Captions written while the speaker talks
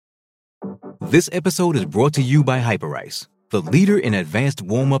This episode is brought to you by Hyperice, the leader in advanced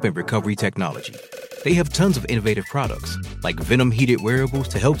warm-up and recovery technology. They have tons of innovative products, like Venom-heated wearables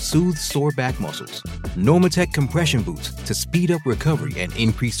to help soothe sore back muscles, Normatec compression boots to speed up recovery and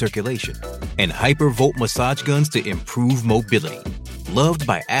increase circulation, and Hypervolt massage guns to improve mobility. Loved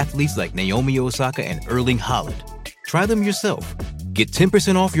by athletes like Naomi Osaka and Erling Haaland. Try them yourself. Get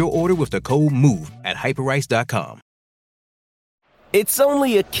 10% off your order with the code MOVE at Hyperice.com. It's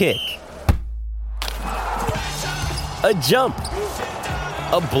only a kick, a jump,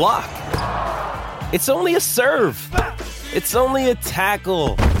 a block. It's only a serve. It's only a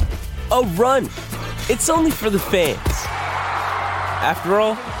tackle, a run. It's only for the fans. After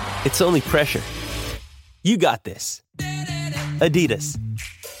all, it's only pressure. You got this. Adidas.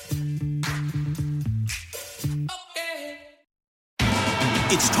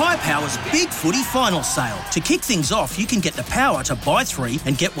 It's Tyre Power's Big Footy Final Sale. To kick things off, you can get the power to buy 3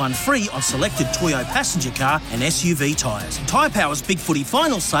 and get 1 free on selected Toyo passenger car and SUV tyres. Tyre Power's Big Footy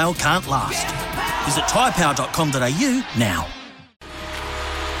Final Sale can't last. Visit tyrepower.com.au now.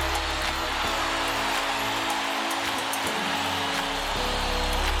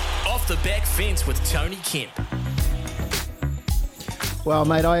 Off the back fence with Tony Kemp. Well,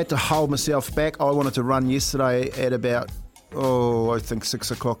 mate, I had to hold myself back. I wanted to run yesterday at about, I think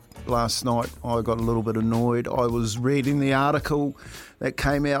 6 o'clock last night. I got a little bit annoyed. I was reading the article that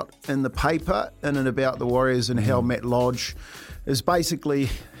came out in the paper in and about the Warriors and how Matt Lodge has basically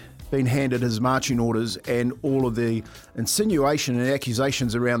been handed his marching orders and all of the insinuation and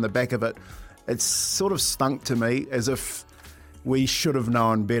accusations around the back of it. It's sort of stunk to me as if we should have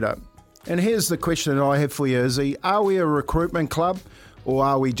known better. And here's the question that I have for you, Izzy. Are we a recruitment club or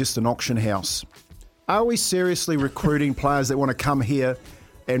are we just an auction house? Are we seriously recruiting players that want to come here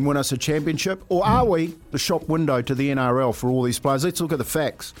and win us a championship? Or are we the shop window to the NRL for all these players? Let's look at the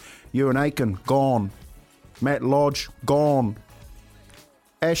facts. Ewan Aiken, gone. Matt Lodge, gone.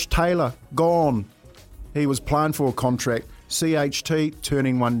 Ash Taylor, gone. He was playing for a contract. CHT,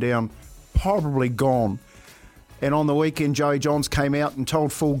 turning one down, probably gone. And on the weekend, Joey Johns came out and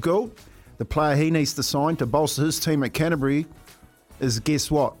told Full Gould the player he needs to sign to bolster his team at Canterbury is,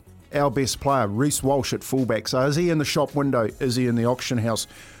 guess what? Our best player, Reece Walsh at fullback. So is he in the shop window? Is he in the auction house?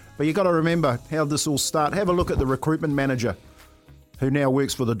 But you've got to remember how this all started. Have a look at the recruitment manager who now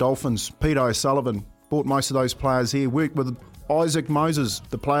works for the Dolphins, Peter O'Sullivan. Bought most of those players here. Worked with Isaac Moses,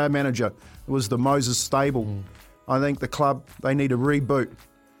 the player manager. It was the Moses stable. I think the club, they need a reboot,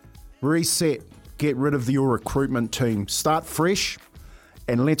 reset, get rid of your recruitment team. Start fresh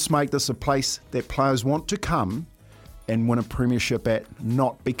and let's make this a place that players want to come and win a premiership at,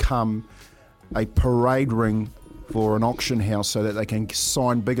 not become a parade ring for an auction house so that they can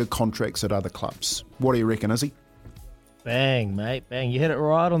sign bigger contracts at other clubs. What do you reckon, Izzy? Bang, mate, bang. You hit it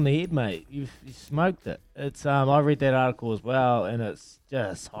right on the head, mate. You smoked it. It's I read that article as well, and it's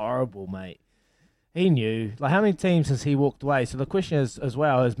just horrible, mate. He knew. Like, how many teams has he walked away? So the question is, as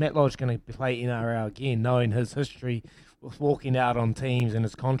well, is Matt Lodge going to play NRL again, knowing his history with walking out on teams and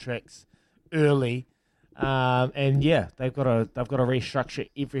his contracts early? And yeah, they've got to restructure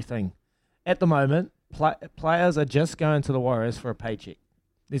everything. At the moment, players are just going to the Warriors for a paycheck.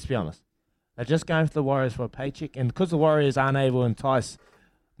 Let's be honest. They're just going to the Warriors for a paycheck, and because the Warriors aren't able to entice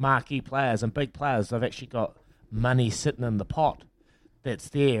marquee players and big players, they've actually got money sitting in the pot that's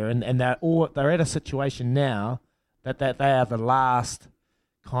there, and they're at a situation now that they are the last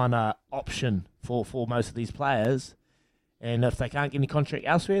kind of option for most of these players, and if they can't get any contract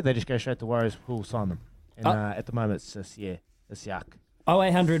elsewhere, they just go straight to the Warriors who will sign them. And at the moment, it's just, it's yuck.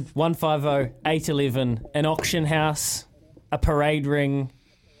 0800 150 811, an auction house, a parade ring,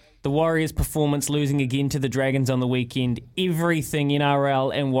 the Warriors' performance losing again to the Dragons on the weekend, everything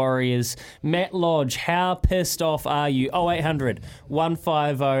NRL and Warriors. Matt Lodge, how pissed off are you? 0800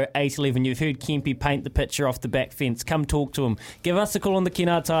 150 811. You've heard Kempy paint the picture off the back fence. Come talk to him. Give us a call on the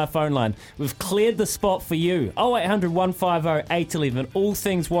Kennard Tire phone line. We've cleared the spot for you. 0800 150 811. All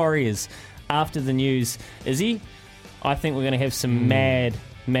things Warriors. After the news, Izzy, I think we're going to have some mad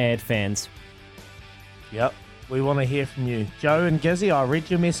fans. Yep. We want to hear from you. Joe and Gizzy, I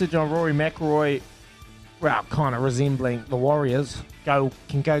read your message on Rory McIlroy, well, kind of resembling the Warriors.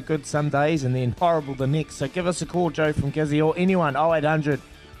 Can go good some days and then horrible the next. So give us a call, Joe from Gizzy, or anyone, 0800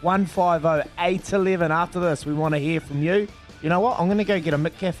 150 811. After this, we want to hear from you. You know what? I'm going to go get a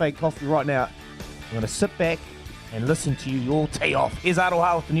McCafe coffee right now. I'm going to sit back and listen to you all tee off. Here's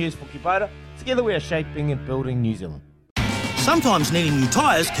Aroha with the news for Kubota. Together we are shaping and building New Zealand. Sometimes needing new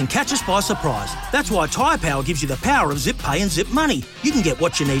tyres can catch us by surprise. That's why Tyre Power gives you the power of Zip Pay and Zip Money. You can get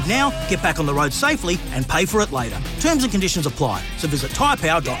what you need now, get back on the road safely and pay for it later. Terms and conditions apply. So visit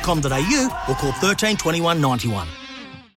tyrepower.com.au or call 13 21 91.